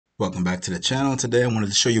Welcome back to the channel. Today I wanted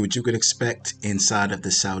to show you what you could expect inside of the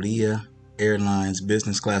Saudia Airlines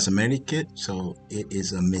business class amenity kit. So it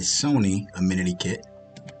is a Amenity amenity kit,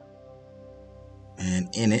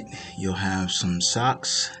 and in it you'll have some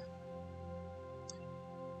socks.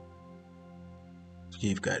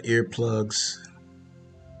 You've got earplugs,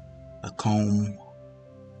 a comb,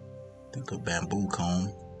 I think a bamboo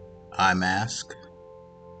comb, eye mask.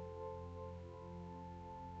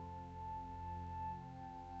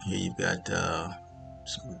 Here you've got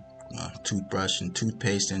some toothbrush and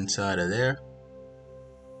toothpaste inside of there,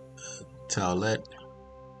 towelette,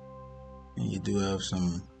 and you do have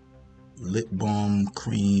some lip balm,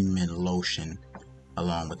 cream, and lotion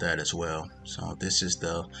along with that as well. So this is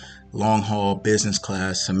the long haul business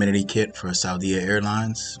class amenity kit for Saudia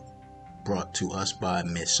Airlines, brought to us by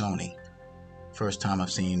Amenity. First time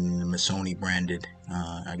I've seen the Amenity branded,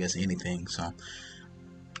 I guess anything. So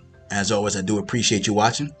as always, I do appreciate you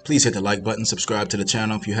watching. Please hit the like button, subscribe to the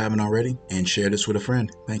channel if you haven't already, and share this with a friend.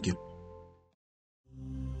 Thank you.